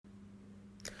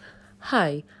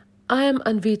Hi, I am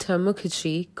Anvita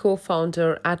Mukherjee,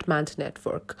 co-founder at Manta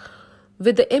Network.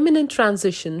 With the imminent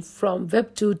transition from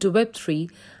Web2 to Web3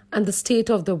 and the state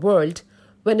of the world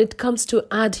when it comes to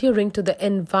adhering to the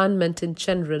environment in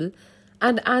general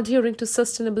and adhering to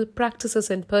sustainable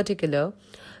practices in particular,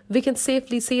 we can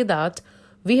safely say that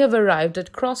we have arrived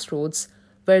at crossroads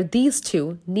where these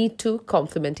two need to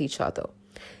complement each other.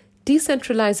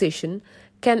 Decentralization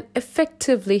can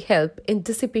effectively help in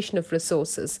dissipation of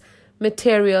resources,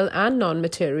 material and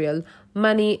non-material,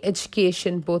 money,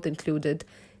 education, both included.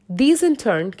 These in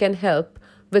turn can help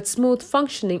with smooth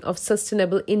functioning of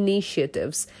sustainable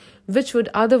initiatives, which would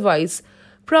otherwise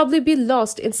probably be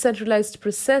lost in centralized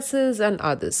processes and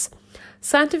others.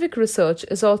 Scientific research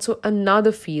is also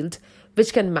another field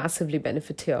which can massively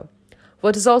benefit here.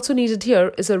 What is also needed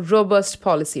here is a robust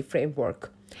policy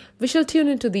framework. We shall tune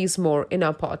into these more in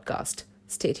our podcast.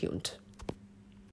 Stay tuned.